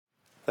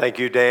Thank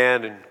you,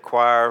 Dan and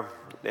choir,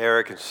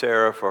 Eric and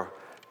Sarah for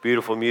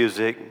beautiful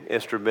music,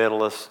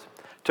 instrumentalists.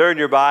 Turn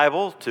your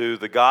Bible to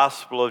the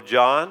Gospel of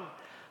John,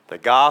 the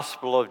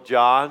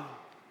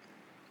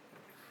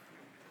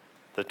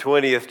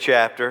 20th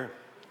chapter.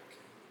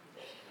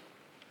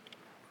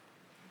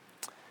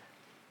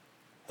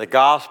 The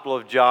Gospel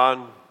of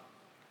John,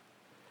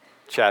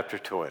 chapter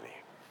 20.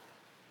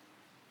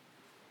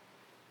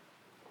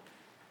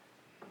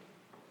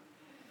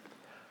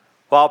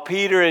 While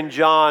Peter and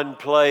John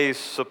play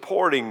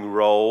supporting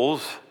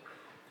roles,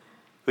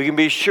 we can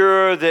be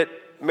sure that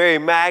Mary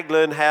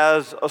Magdalene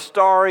has a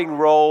starring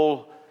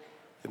role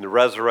in the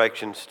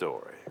resurrection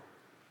story.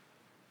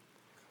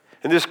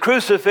 In this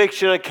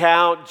crucifixion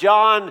account,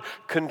 John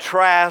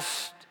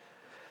contrasts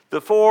the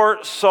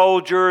 4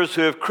 soldiers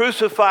who have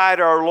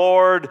crucified our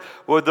Lord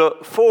with the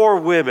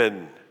 4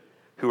 women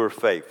who were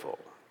faithful.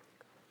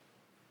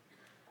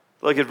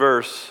 Look at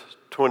verse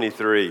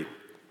 23,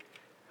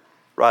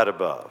 right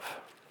above,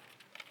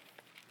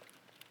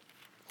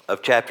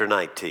 of chapter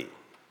 19.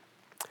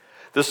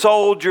 The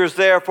soldiers,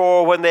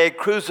 therefore, when they had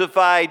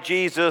crucified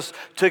Jesus,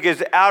 took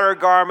his outer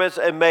garments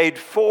and made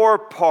 4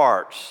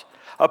 parts,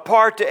 a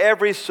part to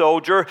every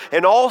soldier,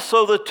 and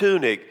also the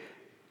tunic.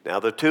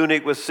 Now the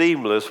tunic was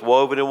seamless,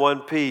 woven in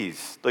one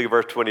piece. Look at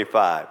verse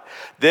 25.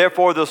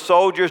 Therefore the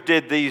soldiers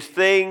did these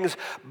things,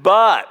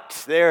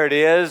 but, there it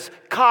is,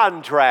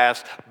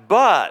 contrast,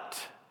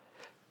 but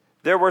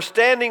there were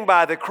standing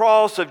by the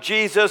cross of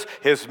Jesus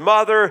his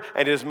mother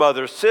and his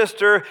mother's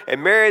sister,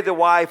 and Mary the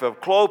wife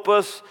of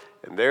Clopas,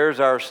 and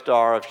there's our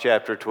star of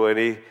chapter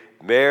 20,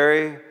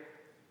 Mary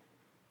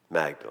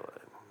Magdalene.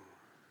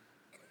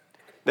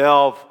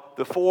 Now,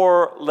 the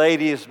 4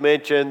 ladies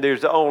mentioned,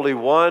 there's only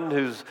one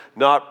who's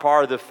not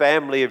part of the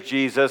family of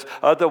Jesus.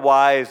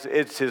 Otherwise,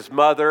 it's his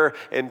mother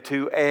and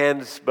 2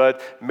 aunts,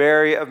 but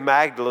Mary of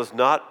Magdala is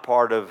not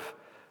part of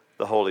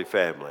the Holy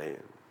Family.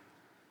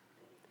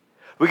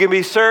 We can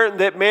be certain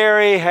that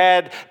Mary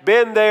had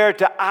been there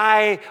to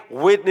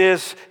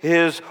eyewitness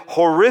his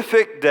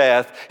horrific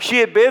death. She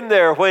had been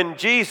there when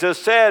Jesus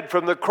said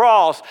from the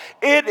cross,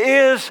 "It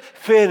is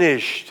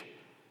finished,"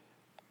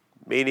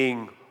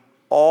 meaning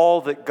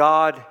all that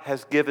God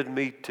has given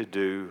me to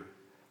do,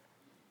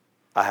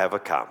 I have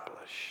accomplished.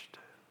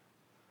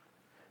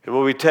 And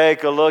when we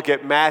take a look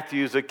at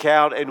Matthew's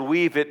account and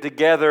weave it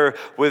together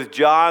with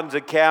John's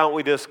account,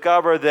 we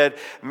discover that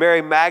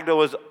Mary Magdalene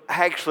was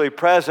actually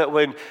present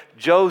when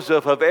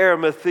Joseph of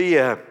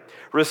Arimathea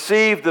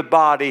received the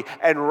body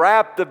and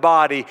wrapped the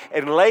body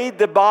and laid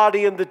the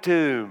body in the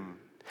tomb.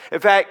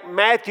 In fact,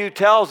 Matthew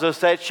tells us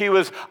that she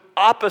was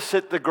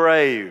opposite the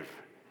grave,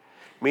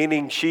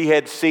 meaning she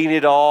had seen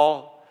it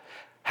all,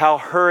 how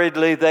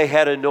hurriedly they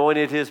had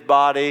anointed his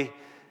body.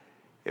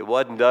 It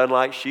wasn't done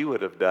like she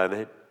would have done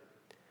it.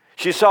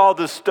 She saw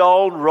the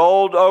stone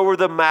rolled over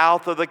the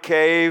mouth of the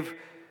cave,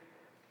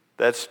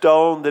 that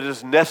stone that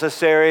is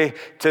necessary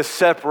to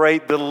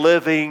separate the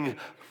living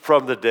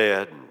from the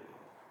dead.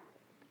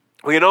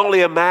 We can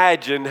only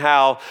imagine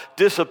how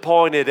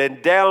disappointed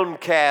and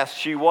downcast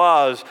she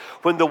was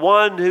when the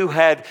one who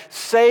had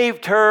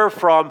saved her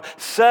from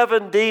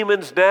 7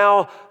 demons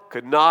now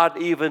could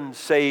not even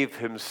save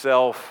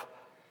himself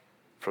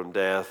from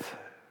death.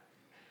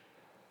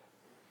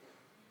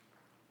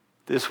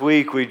 This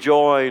week we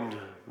join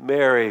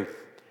Mary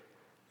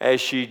as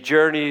she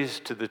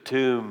journeys to the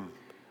tomb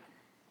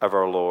of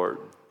our Lord.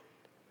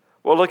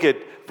 Well, look at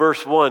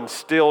verse 1,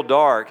 still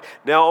dark.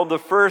 Now on the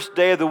first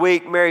day of the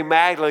week, Mary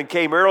Magdalene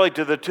came early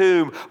to the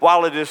tomb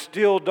while it is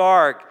still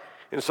dark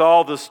and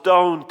saw the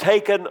stone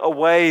taken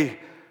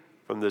away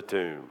from the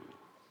tomb.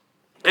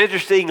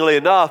 Interestingly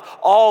enough,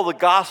 all the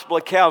gospel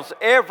accounts,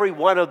 every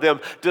one of them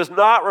does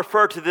not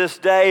refer to this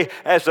day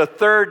as the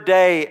 3rd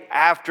day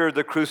after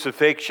the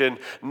crucifixion.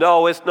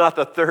 No, it's not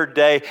the 3rd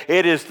day.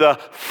 It is the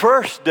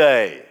first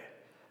day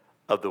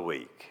of the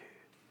week.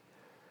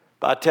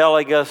 By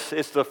telling us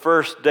it's the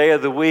first day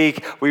of the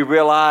week, we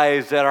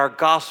realize that our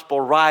gospel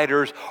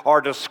writers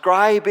are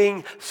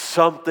describing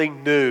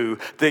something new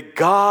that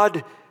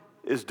God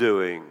is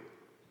doing.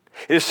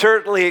 It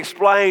certainly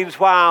explains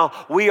why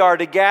we are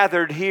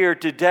gathered here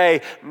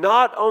today,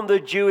 not on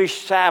the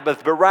Jewish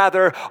Sabbath, but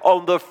rather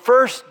on the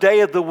first day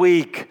of the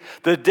week,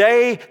 the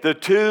day the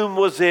tomb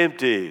was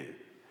empty.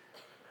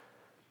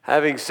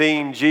 Having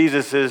seen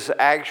Jesus'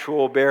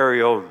 actual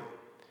burial,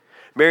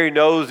 Mary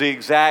knows the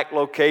exact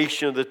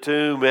location of the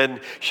tomb,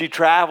 and she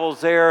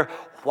travels there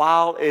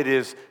while it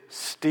is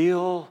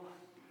still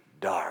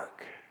dark.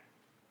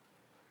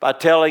 By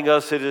telling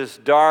us it is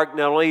dark,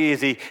 not only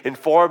is he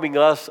informing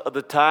us of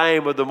the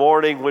time of the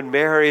morning when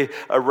Mary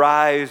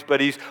arrives,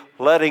 but he's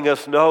letting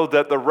us know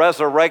that the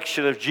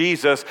resurrection of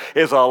Jesus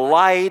is a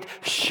light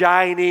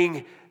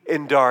shining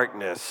in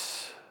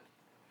darkness.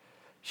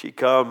 She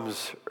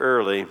comes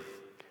early.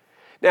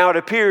 Now it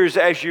appears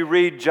as you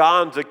read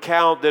John's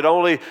account that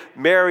only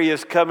Mary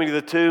is coming to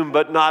the tomb,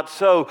 but not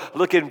so.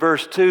 Look in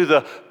verse 2,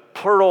 the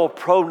plural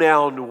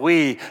pronoun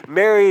we.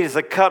 Mary is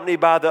accompanied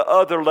by the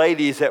other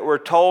ladies that we're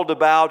told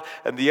about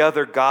in the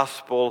other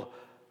gospel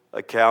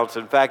accounts.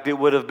 In fact, it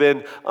would have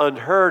been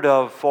unheard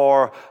of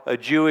for a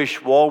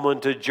Jewish woman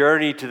to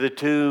journey to the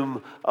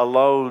tomb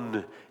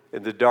alone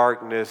in the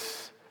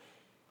darkness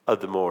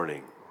of the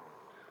morning.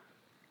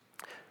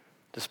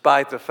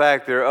 Despite the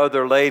fact there are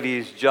other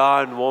ladies,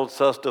 John wants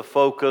us to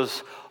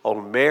focus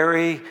on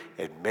Mary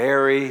and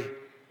Mary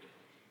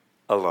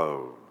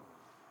alone.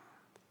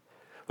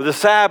 With the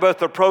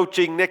Sabbath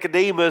approaching,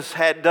 Nicodemus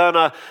had done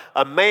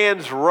a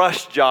man's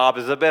rush job,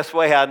 is the best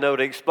way I know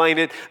to explain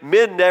it.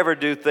 Men never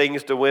do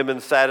things to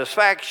women's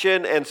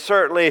satisfaction, and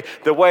certainly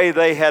the way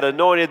they had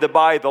anointed the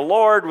body of the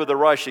Lord with the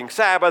rushing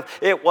Sabbath,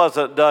 it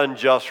wasn't done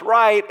just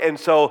right. And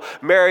so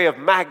Mary of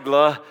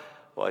Magdala,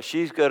 well,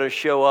 she's going to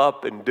show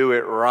up and do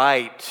it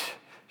right.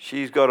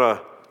 She's going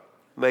to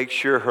make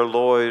sure her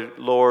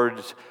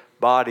Lord's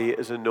body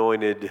is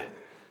anointed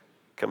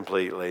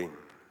completely.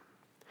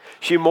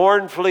 She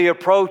mournfully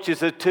approaches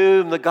the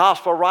tomb. The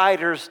gospel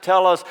writers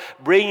tell us,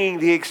 bringing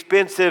the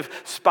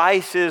expensive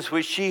spices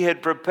which she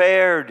had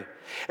prepared.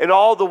 And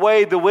all the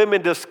way the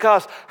women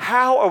discuss,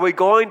 how are we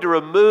going to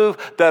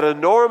remove that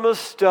enormous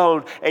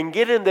stone and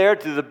get in there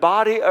to the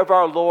body of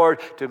our Lord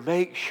to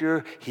make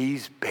sure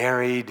he's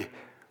buried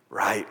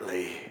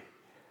rightly?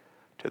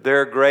 To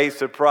their great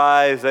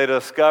surprise, they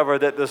discover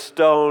that the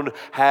stone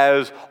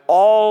has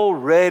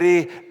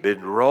already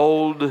been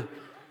rolled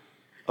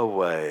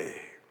away.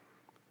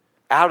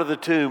 Out of the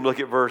tomb, look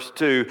at verse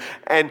 2.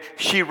 And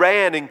she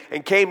ran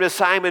and came to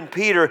Simon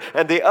Peter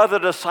and the other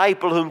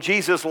disciple whom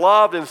Jesus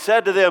loved and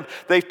said to them,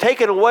 they've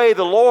taken away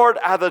the Lord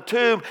out of the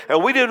tomb,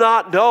 and we do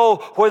not know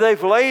where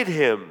they've laid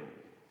him.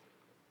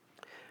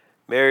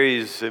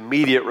 Mary's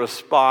immediate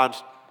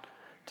response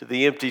to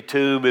the empty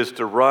tomb is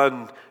to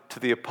run to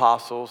the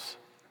apostles.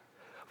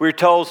 We're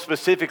told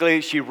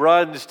specifically she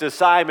runs to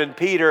Simon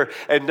Peter,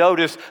 and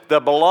notice the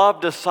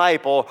beloved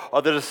disciple,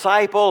 or the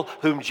disciple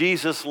whom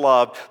Jesus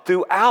loved.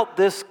 Throughout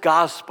this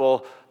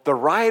gospel, the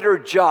writer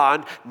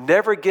John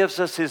never gives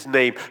us his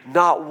name,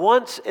 not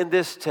once in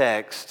this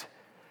text.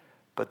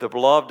 But the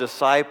beloved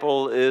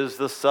disciple is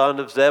the son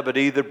of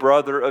Zebedee, the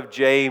brother of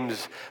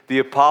James, the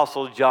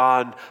apostle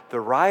John, the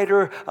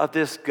writer of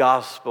this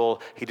gospel.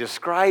 He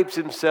describes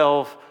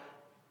himself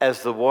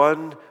as the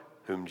one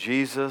whom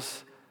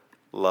Jesus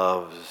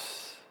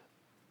loves.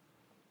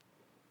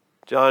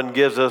 John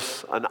gives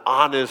us an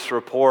honest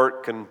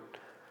report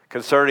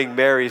concerning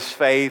Mary's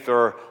faith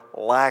or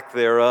lack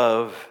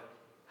thereof.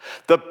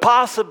 The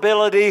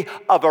possibility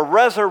of a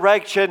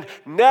resurrection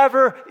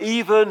never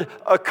even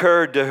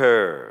occurred to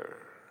her.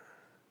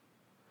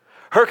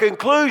 Her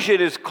conclusion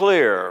is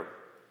clear.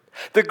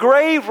 The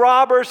grave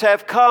robbers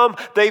have come,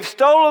 they've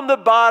stolen the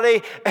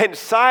body, and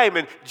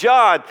Simon,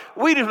 John,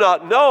 we do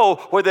not know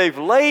where they've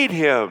laid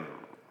him.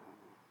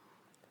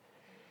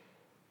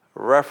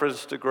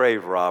 Reference to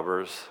grave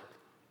robbers.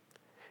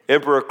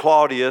 Emperor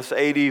Claudius,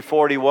 AD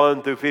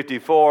 41 through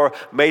 54,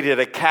 made it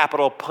a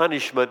capital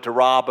punishment to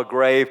rob a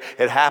grave.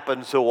 It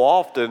happened so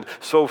often,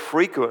 so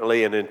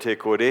frequently in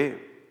antiquity.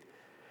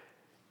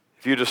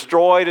 If you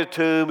destroyed a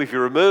tomb, if you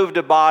removed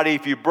a body,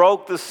 if you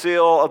broke the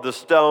seal of the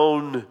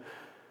stone,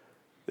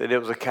 then it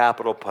was a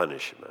capital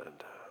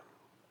punishment.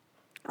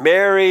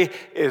 Mary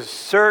is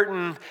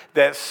certain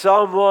that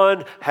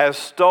someone has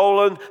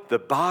stolen the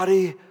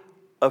body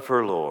of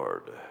her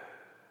Lord.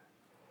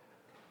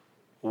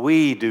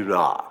 We do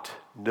not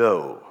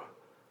know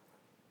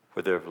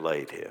where they've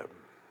laid him.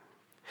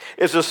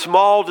 It's a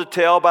small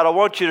detail, but I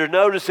want you to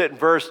notice it in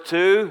verse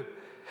 2.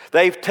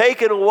 They've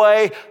taken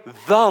away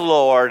the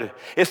Lord.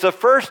 It's the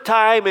first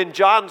time in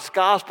John's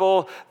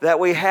gospel that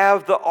we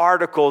have the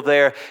article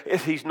there.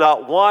 He's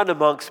not one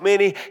amongst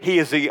many. He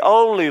is the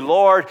only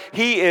Lord.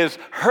 He is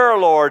her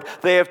Lord.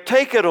 They have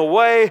taken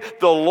away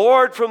the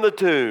Lord from the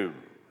tomb.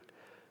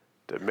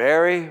 To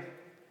Mary,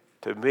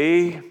 to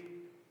me,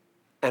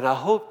 and I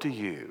hope to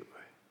you,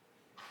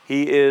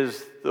 he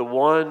is the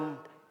one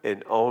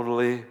and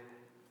only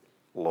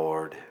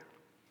Lord.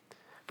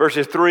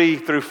 Verses 3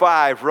 through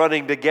 5,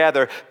 running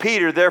together.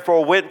 Peter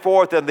therefore went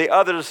forth and the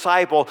other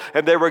disciple,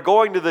 and they were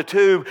going to the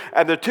tomb,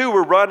 and the two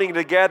were running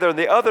together, and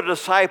the other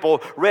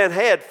disciple ran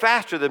ahead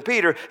faster than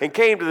Peter and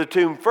came to the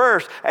tomb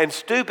first, and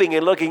stooping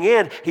and looking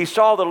in, he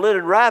saw the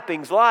linen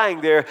wrappings lying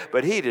there,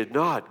 but he did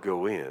not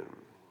go in.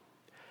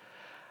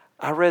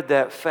 I read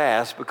that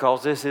fast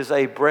because this is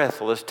a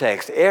breathless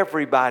text.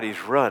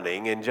 Everybody's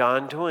running in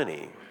John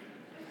 20.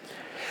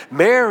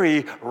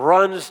 Mary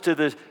runs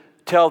to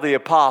tell the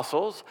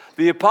apostles.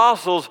 The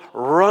apostles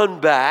run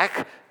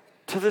back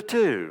to the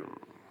tomb.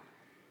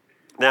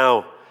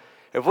 Now,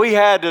 if we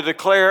had to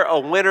declare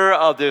a winner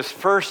of this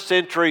first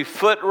century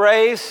foot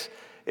race,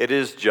 it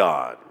is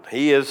John.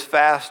 He is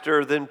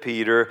faster than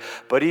Peter,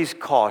 but he's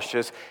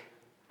cautious.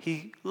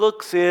 He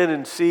looks in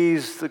and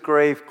sees the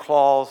grave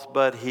cloths,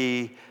 but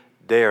he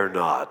dare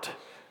not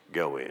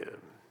go in.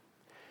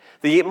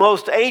 The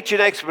most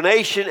ancient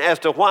explanation as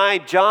to why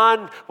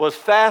John was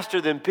faster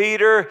than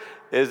Peter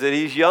is that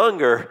he's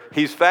younger,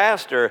 he's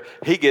faster,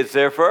 he gets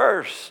there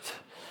first.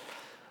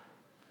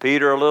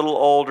 Peter, a little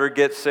older,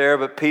 gets there,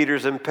 but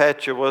Peter's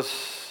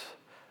impetuous.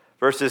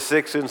 Verses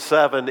 6 and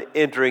 7,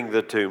 entering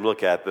the tomb.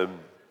 Look at them.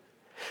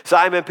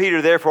 Simon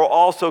Peter therefore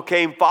also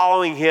came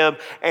following him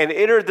and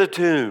entered the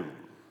tomb.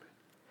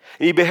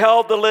 He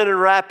beheld the linen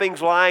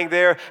wrappings lying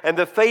there, and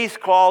the face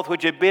cloth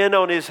which had been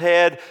on his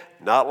head,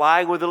 not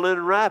lying with the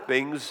linen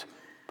wrappings,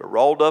 but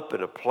rolled up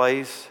in a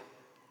place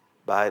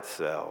by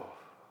itself.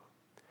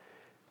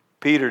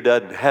 Peter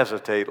doesn't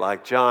hesitate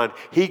like John.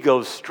 He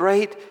goes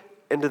straight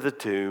into the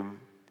tomb.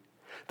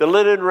 The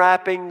linen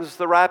wrappings,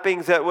 the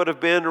wrappings that would have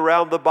been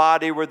around the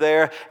body were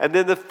there, and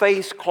then the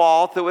face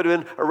cloth that would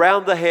have been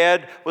around the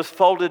head was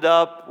folded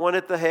up, one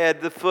at the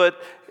head, the foot.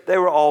 They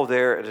were all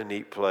there in a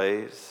neat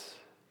place.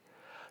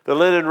 The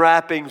linen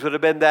wrappings would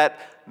have been that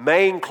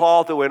main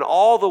cloth that went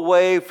all the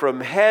way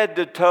from head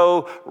to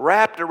toe,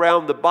 wrapped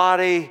around the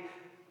body,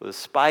 with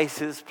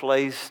spices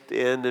placed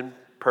in and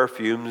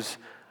perfumes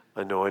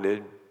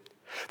anointed.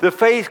 The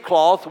face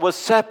cloth was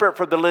separate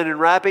from the linen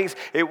wrappings.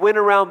 It went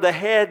around the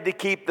head to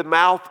keep the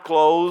mouth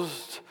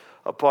closed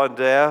upon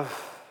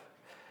death,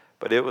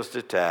 but it was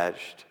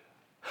detached.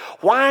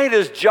 Why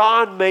does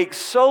John make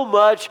so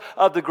much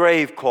of the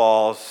grave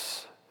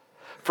cloths?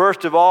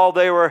 First of all,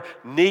 they were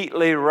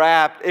neatly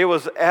wrapped. It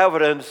was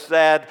evidence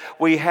that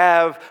we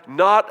have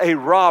not a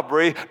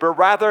robbery, but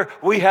rather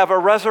we have a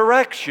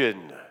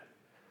resurrection.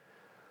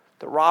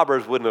 The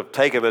robbers wouldn't have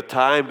taken the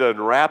time to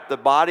unwrap the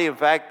body. In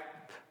fact,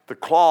 the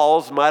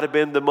cloths might have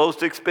been the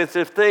most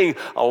expensive thing,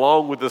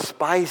 along with the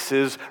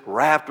spices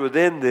wrapped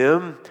within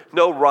them.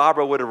 No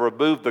robber would have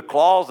removed the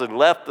cloths and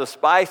left the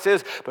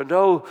spices, but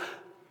no,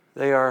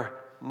 they are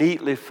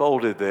neatly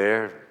folded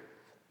there.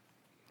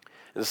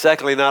 And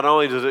secondly, not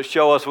only does it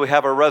show us we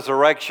have a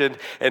resurrection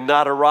and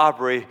not a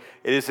robbery,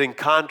 it is in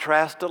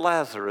contrast to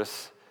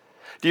Lazarus.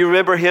 Do you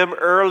remember him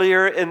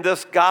earlier in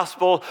this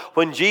gospel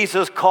when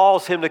Jesus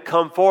calls him to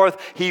come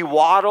forth? He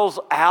waddles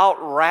out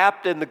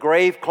wrapped in the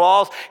grave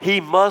cloths.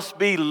 He must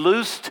be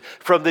loosed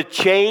from the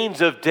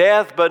chains of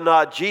death, but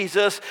not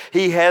Jesus.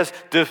 He has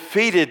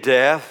defeated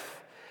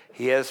death.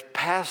 He has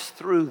passed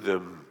through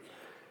them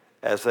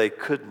as they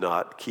could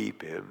not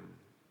keep him.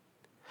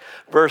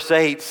 Verse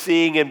 8,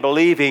 seeing and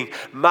believing,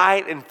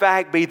 might in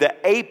fact be the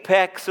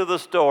apex of the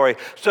story.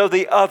 So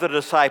the other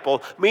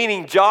disciple,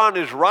 meaning John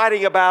is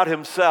writing about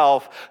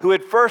himself, who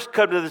had first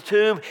come to the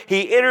tomb,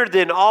 he entered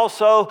then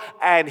also,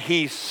 and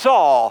he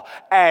saw,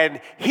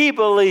 and he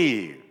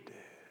believed.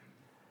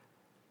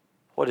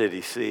 What did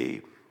he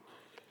see?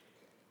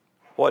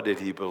 What did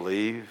he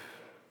believe?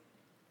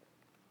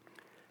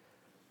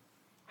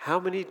 How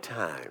many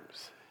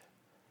times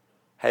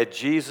had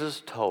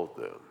Jesus told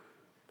them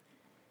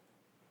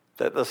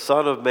that the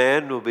Son of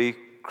Man will be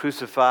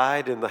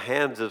crucified in the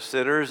hands of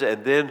sinners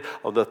and then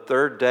on the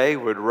third day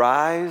would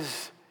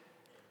rise?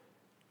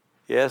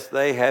 Yes,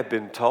 they had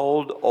been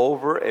told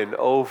over and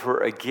over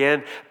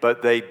again,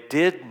 but they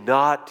did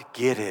not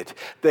get it.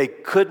 They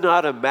could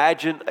not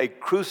imagine a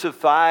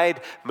crucified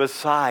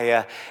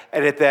Messiah.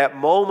 And at that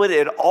moment,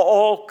 it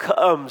all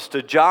comes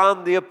to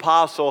John the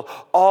Apostle,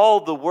 all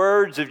the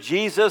words of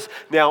Jesus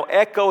now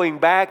echoing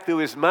back through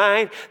his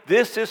mind.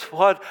 This is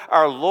what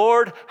our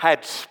Lord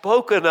had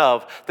spoken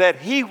of, that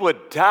he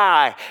would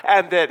die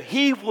and that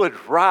he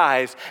would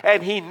rise.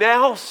 And he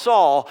now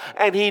saw,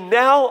 and he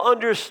now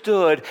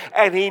understood,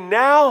 and he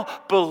now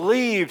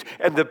believed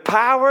in the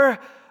power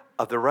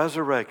of the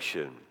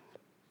resurrection.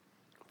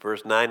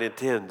 Verse 9 and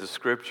 10, the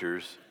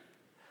scriptures.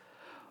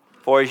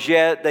 For as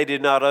yet they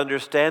did not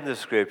understand the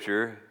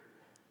scripture,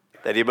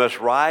 that he must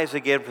rise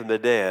again from the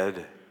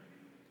dead.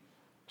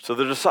 So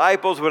the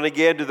disciples went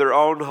again to their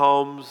own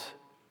homes.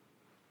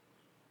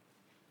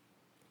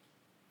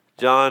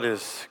 John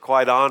is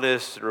quite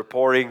honest in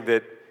reporting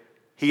that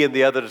he and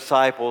the other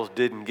disciples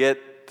didn't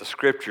get the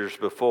scriptures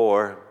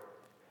before.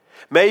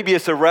 Maybe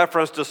it's a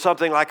reference to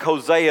something like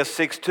Hosea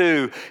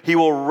 6:2. He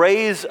will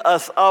raise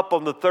us up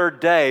on the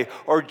third day.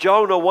 Or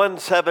Jonah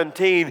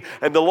 1:17.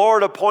 And the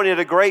Lord appointed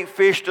a great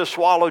fish to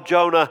swallow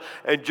Jonah.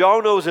 And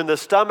Jonah was in the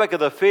stomach of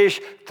the fish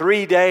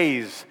 3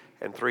 days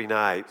and 3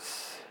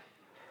 nights.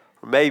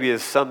 Or maybe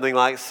it's something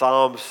like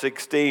Psalm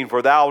 16.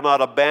 For thou wilt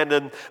not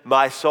abandon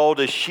my soul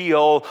to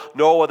Sheol,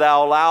 nor wilt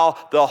thou allow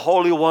the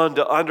Holy One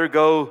to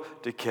undergo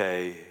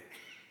decay.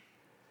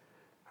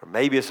 Or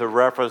maybe it's a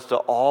reference to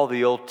all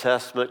the Old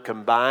Testament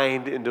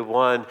combined into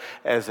one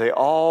as they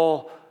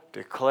all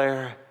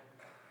declare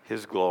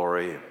his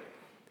glory.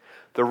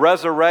 The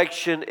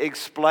resurrection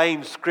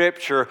explains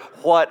Scripture,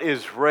 what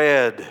is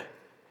read.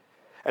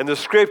 And the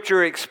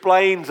Scripture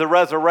explains the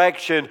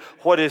resurrection,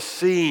 what is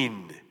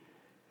seen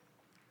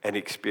and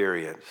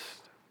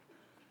experienced.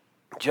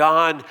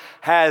 John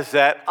has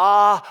that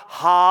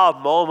aha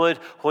moment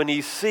when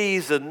he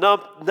sees the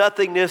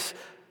nothingness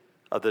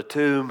of the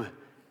tomb,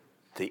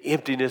 the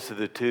emptiness of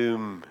the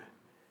tomb,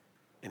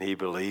 and he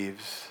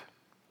believes.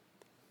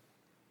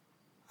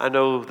 I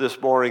know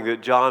this morning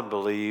that John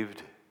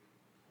believed.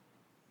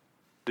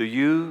 Do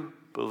you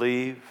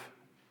believe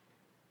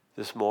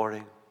this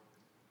morning?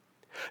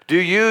 Do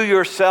you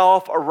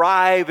yourself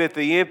arrive at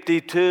the empty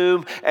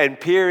tomb and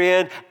peer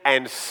in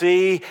and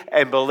see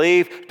and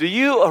believe? Do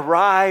you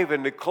arrive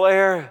and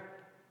declare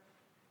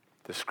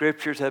The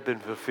scriptures have been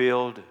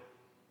fulfilled,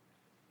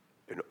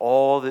 and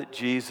all that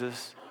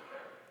Jesus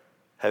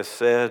has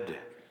said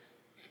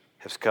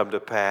has come to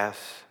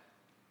pass.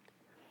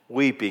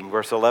 Weeping,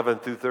 verse 11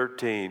 through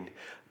 13.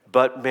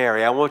 But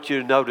Mary, I want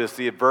you to notice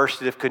the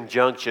adversative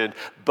conjunction,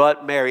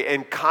 but Mary,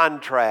 in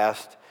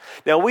contrast.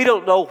 Now, we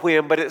don't know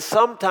when, but at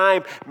some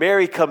time,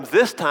 Mary comes.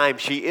 This time,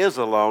 she is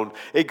alone.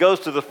 It goes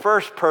to the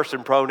first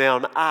person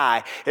pronoun,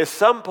 I. At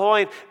some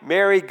point,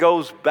 Mary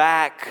goes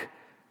back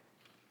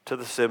to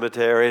the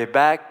cemetery,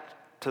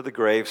 back to the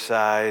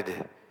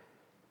graveside.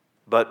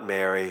 But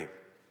Mary.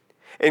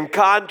 In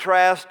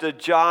contrast to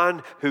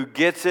John, who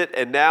gets it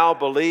and now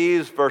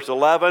believes, verse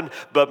 11,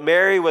 but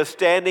Mary was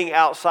standing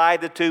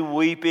outside the tomb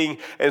weeping,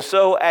 and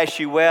so as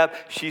she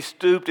wept, she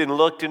stooped and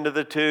looked into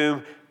the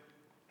tomb,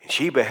 and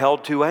she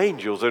beheld two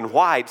angels in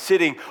white,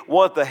 sitting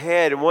one at the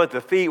head and one at the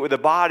feet, where the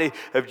body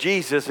of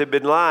Jesus had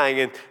been lying.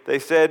 And they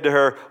said to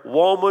her,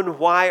 Woman,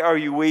 why are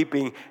you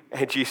weeping?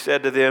 And she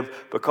said to them,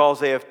 Because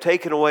they have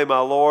taken away my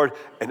Lord,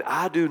 and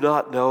I do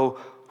not know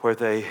where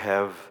they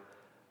have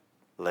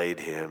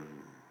laid him.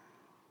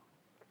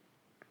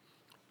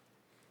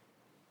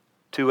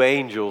 Two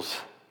angels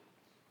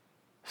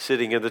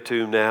sitting in the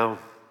tomb now.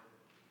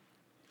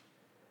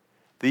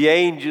 The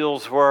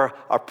angels were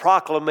a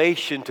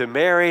proclamation to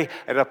Mary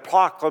and a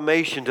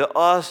proclamation to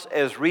us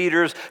as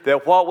readers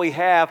that what we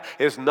have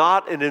is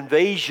not an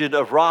invasion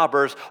of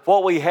robbers.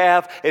 What we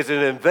have is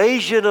an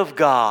invasion of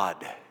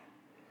God.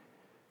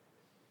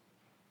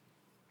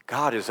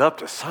 God is up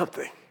to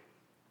something.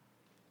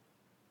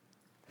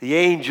 The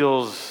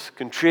angels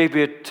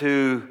contribute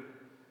to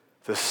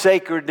the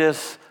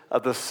sacredness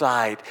of the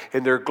sight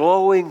in their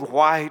glowing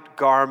white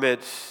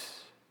garments.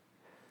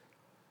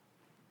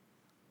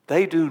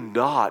 They do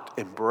not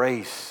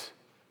embrace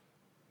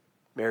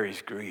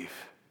Mary's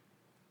grief.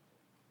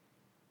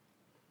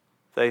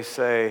 They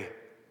say,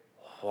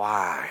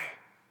 Why?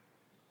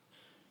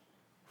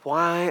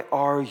 Why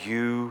are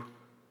you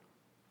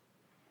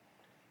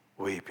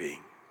weeping?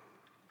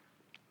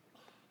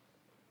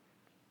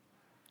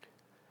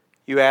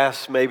 You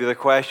ask maybe the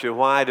question,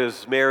 why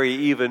does Mary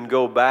even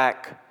go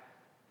back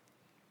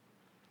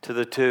to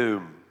the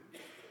tomb?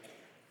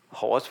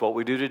 Oh, that's what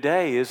we do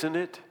today, isn't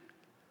it?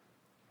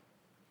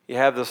 You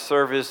have the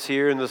service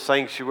here in the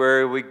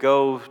sanctuary, we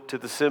go to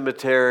the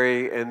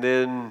cemetery, and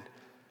then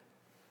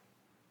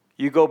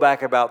you go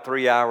back about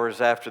 3 hours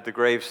after the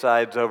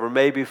graveside's over,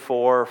 maybe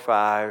 4 or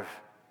 5.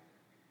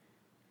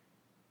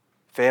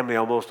 Family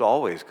almost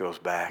always goes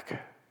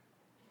back.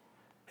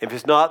 If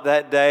it's not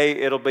that day,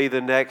 it'll be the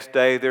next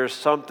day. There's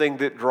something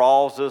that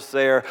draws us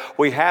there.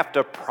 We have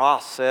to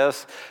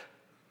process.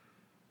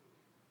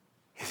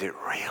 Is it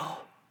real?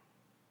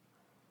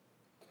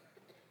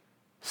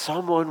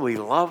 Someone we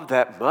love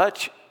that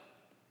much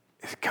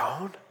is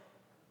gone?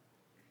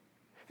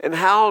 And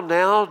how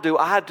now do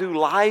I do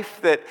life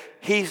that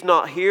he's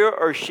not here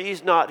or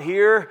she's not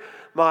here?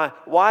 My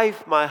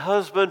wife, my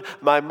husband,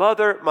 my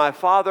mother, my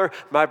father,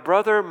 my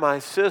brother, my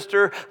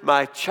sister,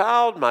 my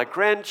child, my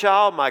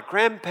grandchild, my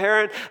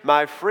grandparent,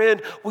 my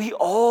friend, we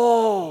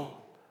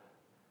all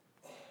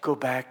go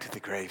back to the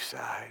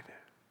graveside.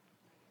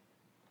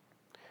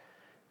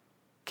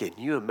 Can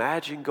you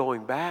imagine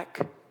going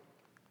back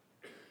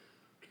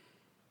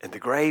and the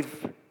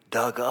grave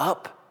dug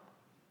up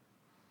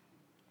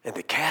and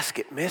the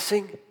casket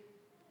missing?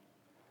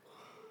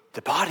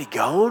 The body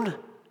gone?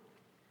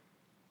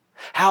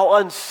 How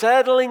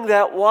unsettling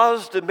that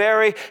was to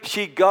Mary.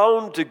 She'd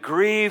gone to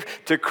grieve,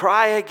 to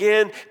cry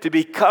again, to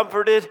be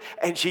comforted,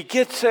 and she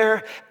gets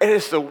there, and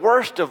it's the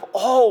worst of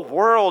all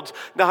worlds.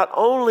 Not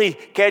only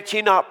can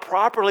she not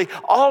properly,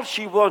 all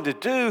she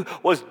wanted to do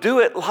was do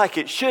it like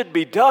it should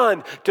be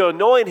done, to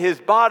anoint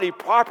his body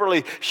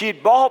properly.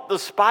 She'd bought the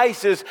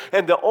spices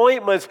and the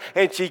ointments,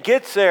 and she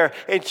gets there,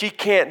 and she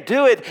can't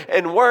do it,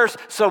 and worse,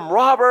 some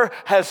robber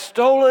has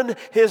stolen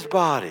his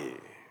body.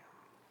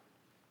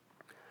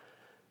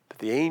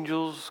 The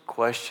angels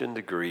questioned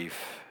the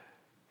grief.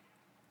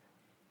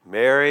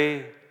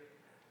 Mary,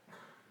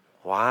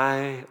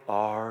 why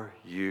are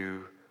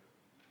you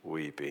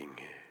weeping?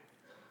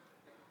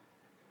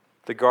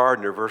 The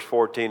gardener, verse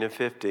 14 and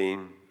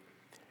 15.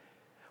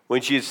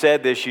 When she had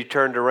said this, she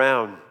turned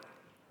around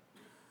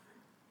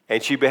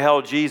and she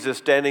beheld Jesus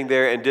standing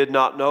there and did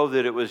not know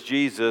that it was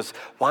Jesus.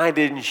 Why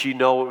didn't she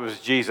know it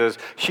was Jesus?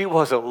 She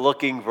wasn't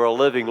looking for a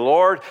living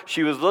Lord.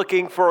 She was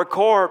looking for a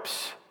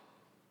corpse.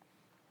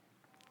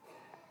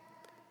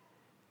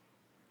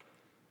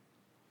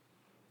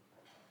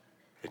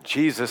 And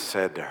Jesus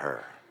said to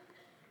her,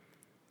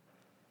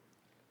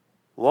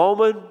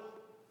 Woman,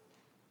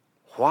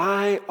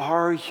 why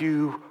are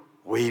you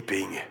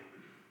weeping?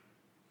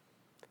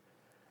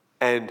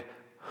 And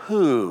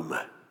whom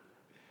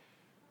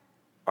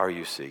are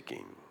you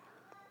seeking?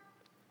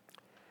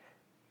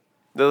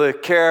 The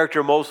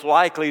character most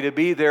likely to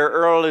be there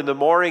early in the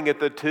morning at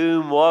the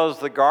tomb was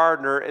the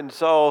gardener, and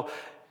so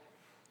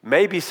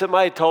maybe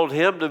somebody told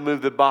him to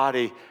move the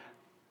body.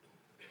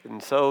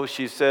 And so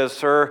she says,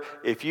 Sir,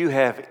 if you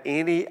have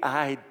any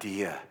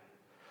idea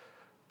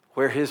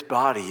where his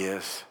body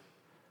is,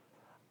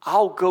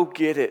 I'll go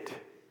get it.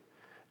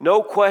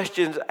 No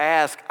questions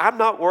asked. I'm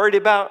not worried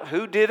about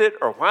who did it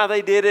or why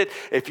they did it.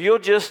 If you'll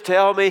just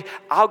tell me,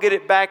 I'll get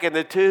it back in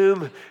the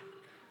tomb.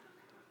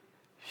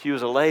 She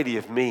was a lady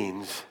of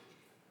means.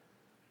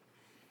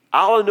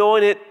 I'll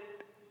anoint it.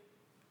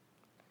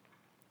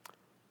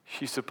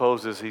 She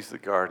supposes he's the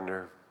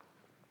gardener.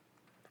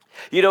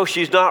 You know,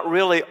 she's not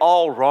really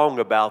all wrong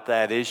about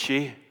that, is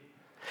she?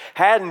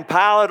 Hadn't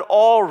Pilate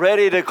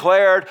already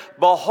declared,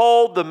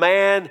 behold the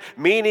man,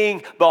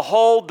 meaning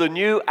behold the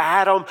new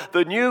Adam,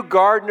 the new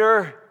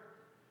gardener?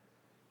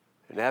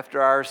 And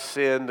after our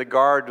sin, the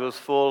garden was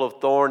full of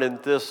thorn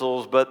and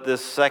thistles, but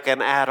this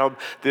second Adam,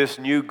 this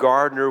new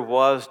gardener,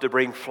 was to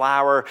bring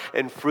flower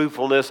and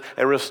fruitfulness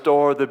and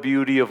restore the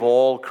beauty of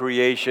all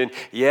creation.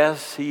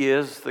 Yes, he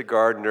is the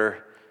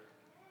gardener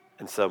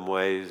in some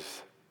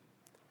ways.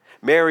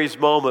 Mary's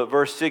moment,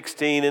 verse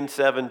 16 and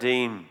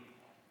 17.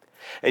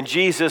 And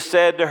Jesus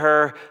said to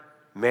her,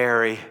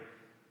 Mary.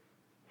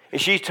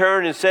 And she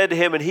turned and said to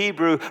him in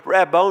Hebrew,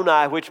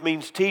 Rabboni, which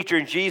means teacher.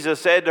 And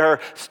Jesus said to her,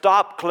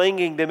 stop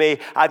clinging to me.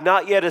 I've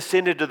not yet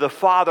ascended to the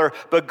Father,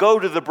 but go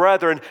to the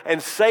brethren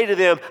and say to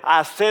them,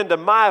 I ascend to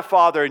my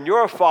Father and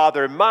your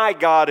Father, and my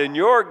God and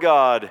your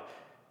God.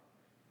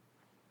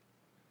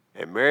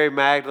 And Mary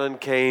Magdalene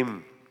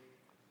came,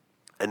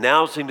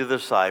 announcing to the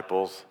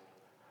disciples,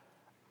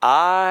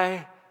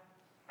 I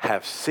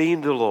have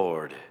seen the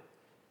Lord,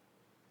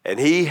 and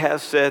he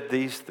has said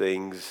these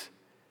things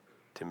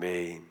to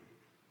me.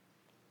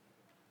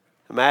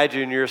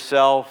 Imagine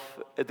yourself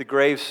at the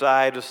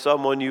graveside of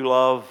someone you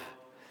love,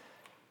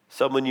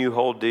 someone you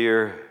hold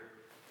dear.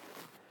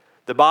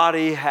 The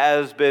body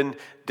has been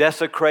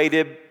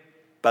desecrated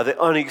by the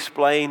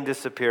unexplained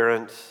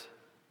disappearance.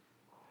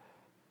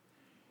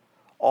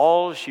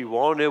 All she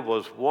wanted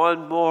was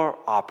one more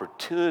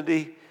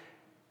opportunity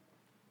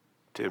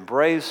to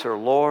embrace her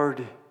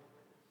Lord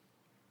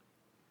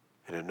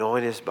and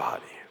anoint his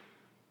body.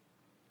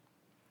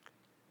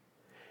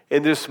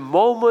 In this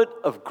moment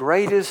of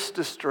greatest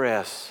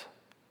distress,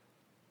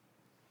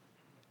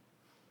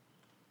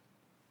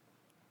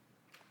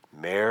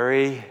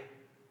 Mary,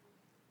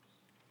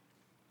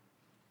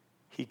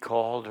 he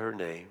called her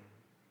name.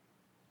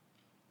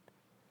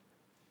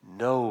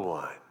 No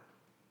one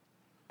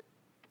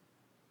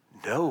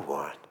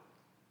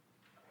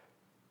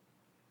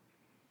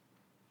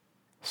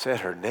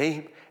said her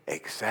name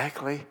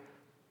exactly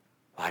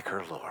like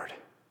her Lord.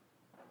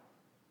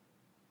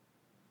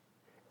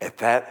 At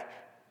that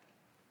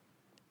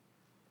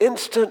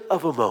instant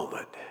of a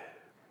moment,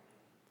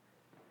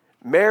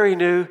 Mary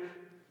knew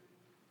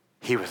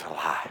he was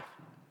alive.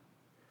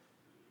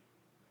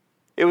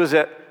 It was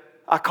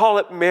I call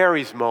it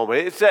Mary's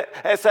moment.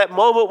 It's that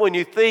moment when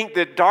you think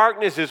that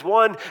darkness is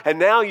won and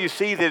now you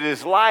see that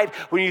it's light.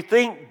 When you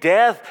think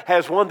death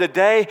has won the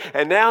day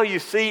and now you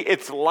see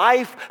it's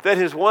life that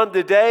has won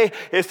the day.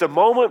 It's a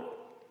moment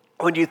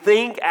when you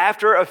think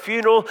after a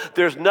funeral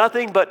there's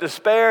nothing but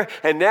despair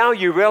and now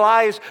you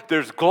realize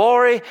there's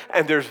glory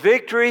and there's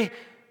victory.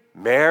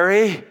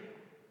 Mary,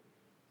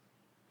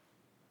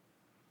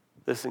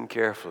 listen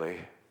carefully.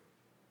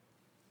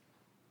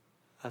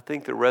 I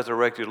think the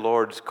resurrected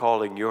Lord's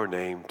calling your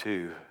name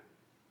too.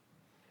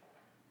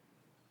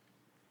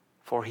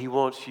 For he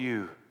wants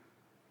you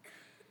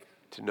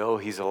to know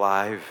he's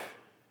alive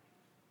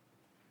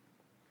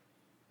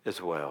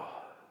as well.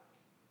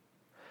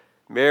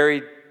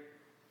 Mary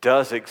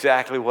does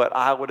exactly what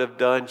I would have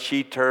done.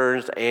 She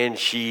turns and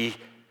she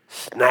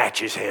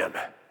snatches him.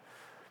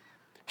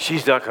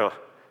 She's not going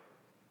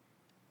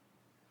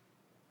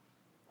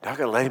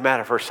to let him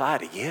out of her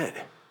sight again.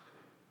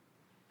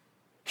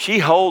 She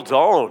holds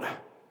on.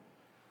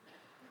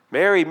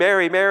 Mary,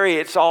 Mary, Mary,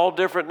 it's all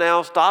different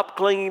now. Stop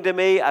clinging to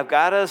me. I've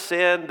got to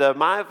ascend to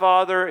my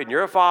Father and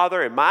your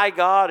Father and my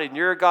God and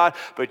your God.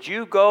 But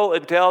you go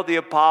and tell the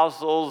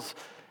apostles,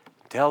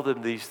 tell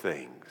them these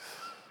things.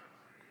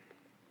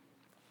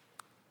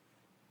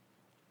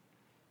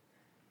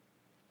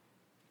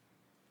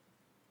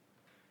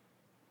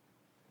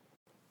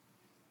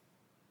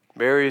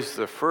 Mary's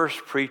the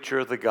first preacher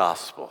of the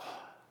gospel.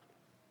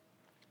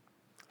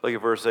 Look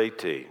at verse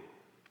 18.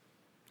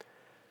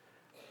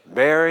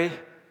 Mary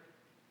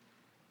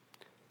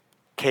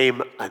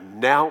came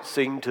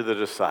announcing to the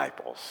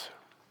disciples.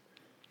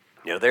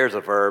 You know, there's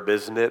a verb,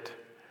 isn't it?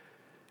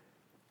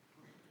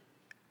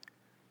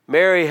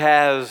 Mary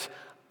has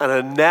an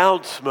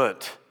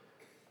announcement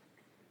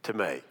to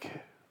make.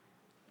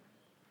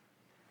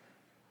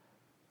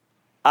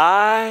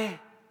 I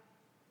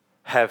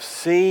have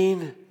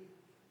seen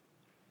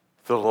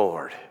the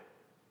Lord.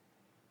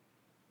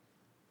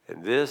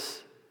 And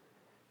this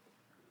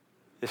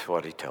is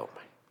what he told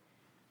me.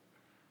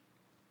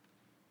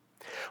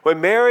 When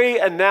Mary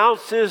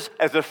announces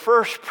as the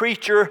first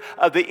preacher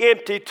of the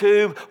empty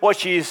tomb, what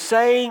she is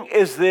saying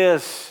is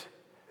this: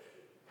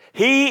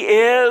 He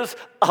is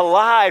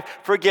alive.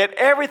 Forget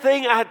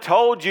everything I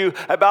told you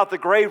about the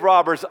grave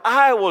robbers.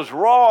 I was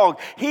wrong.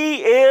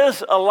 He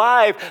is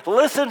alive.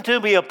 Listen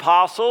to me,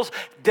 apostles.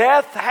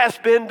 Death has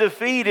been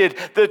defeated.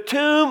 The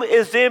tomb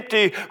is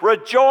empty.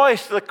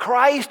 Rejoice. The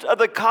Christ of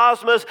the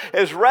cosmos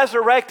is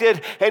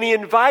resurrected, and he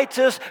invites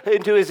us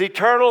into his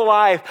eternal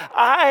life.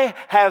 I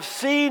have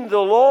seen the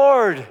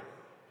Lord.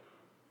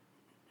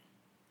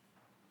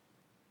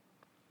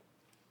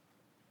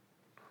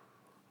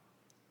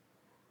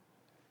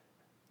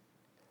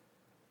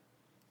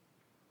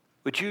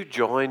 Would you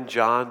join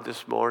John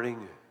this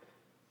morning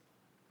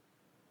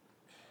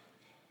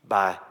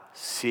by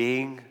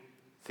seeing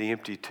the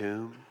empty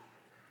tomb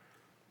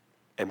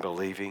and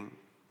believing?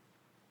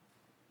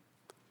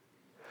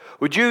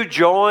 Would you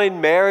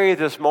join Mary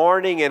this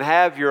morning and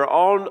have your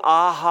own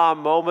aha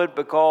moment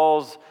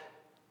because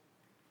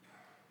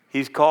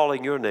he's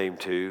calling your name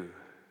too?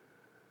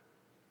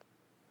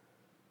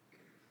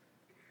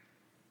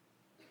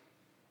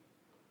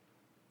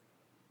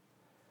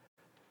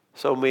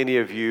 So many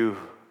of you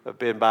have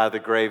been by the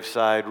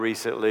graveside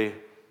recently.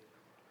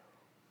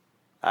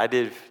 I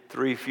did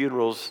 3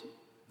 funerals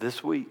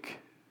this week.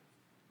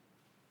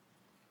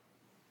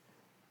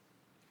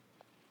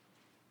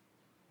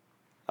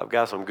 I've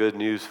got some good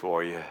news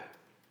for you.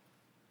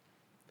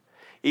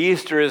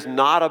 Easter is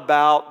not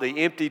about the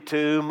empty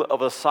tomb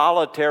of a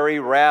solitary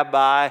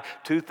rabbi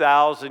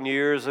 2,000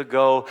 years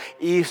ago.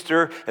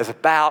 Easter is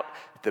about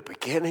the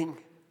beginning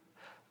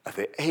of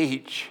the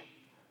age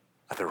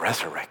of the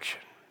resurrection.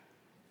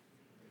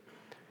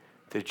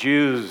 The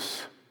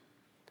Jews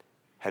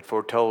had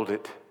foretold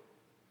it.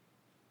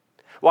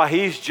 Why,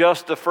 he's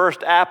just the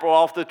first apple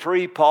off the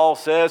tree, Paul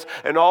says,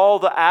 and all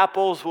the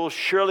apples will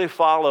surely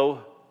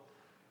follow.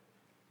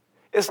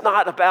 It's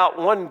not about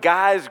one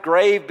guy's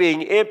grave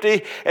being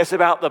empty. It's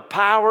about the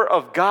power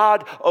of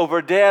God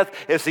over death.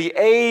 It's the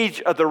age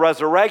of the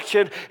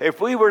resurrection.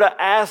 If we were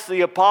to ask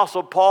the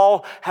Apostle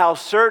Paul, how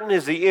certain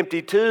is the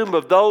empty tomb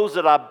of those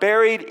that I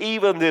buried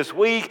even this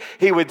week,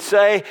 he would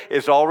say,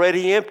 it's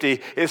already empty.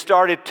 It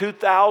started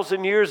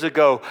 2,000 years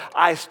ago.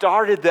 I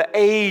started the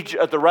age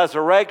of the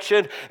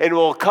resurrection, and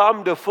will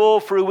come to full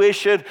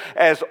fruition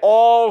as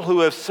all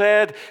who have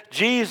said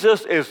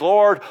Jesus is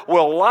Lord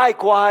will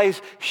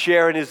likewise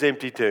share in his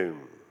empty tomb.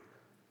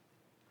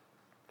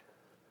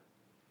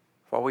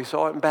 Well, we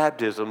saw it in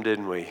baptism,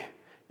 didn't we?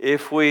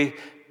 If we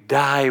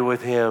die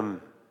with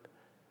him,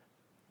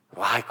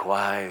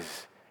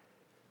 likewise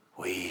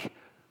we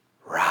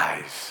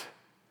rise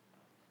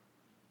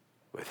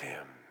with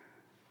him.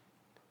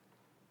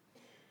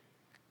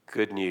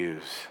 Good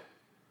news.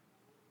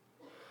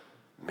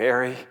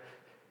 Mary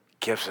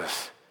gives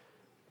us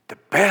the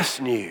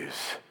best news.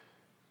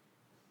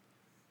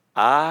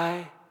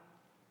 I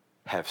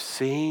have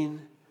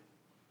seen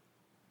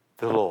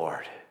the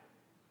Lord.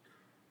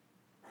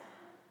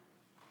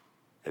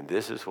 And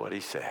this is what he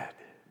said.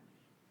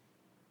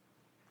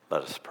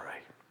 Let us pray.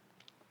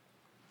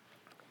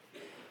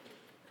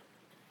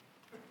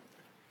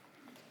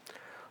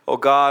 Oh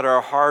God,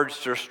 our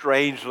hearts are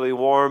strangely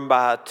warmed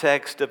by a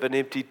text of an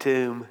empty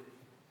tomb.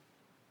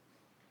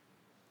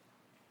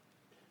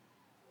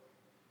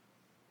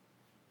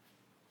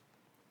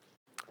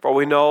 For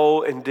we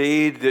know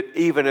indeed that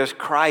even as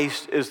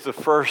Christ is the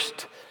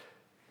first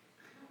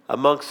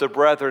amongst the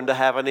brethren to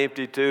have an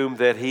empty tomb,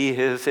 that he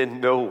is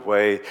in no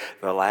way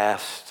the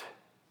last.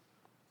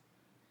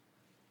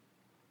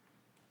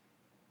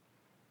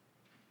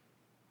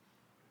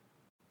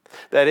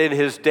 That in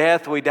his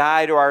death we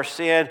die to our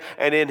sin,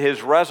 and in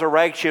his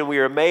resurrection we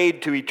are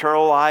made to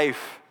eternal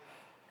life.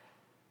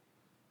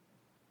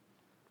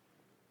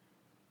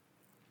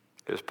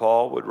 As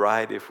Paul would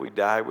write, if we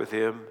die with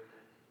him,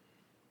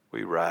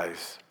 we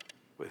rise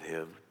with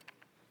him.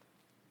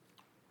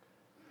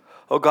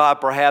 Oh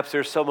God, perhaps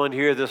there's someone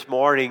here this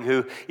morning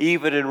who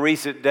even in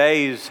recent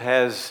days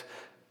has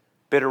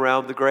been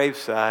around the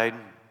graveside.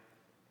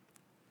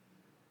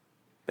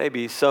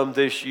 Maybe some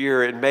this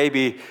year, and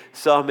maybe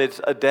some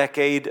it's a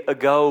decade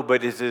ago,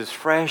 but it's as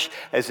fresh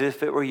as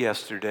if it were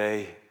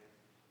yesterday.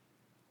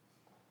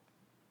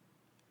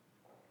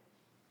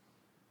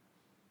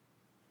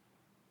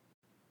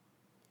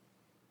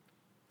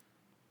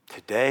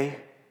 Today,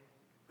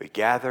 we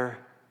gather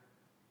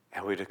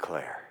and we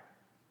declare,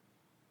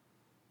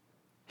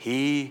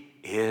 he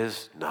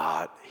is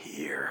not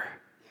here.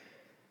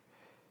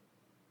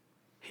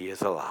 He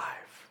is alive.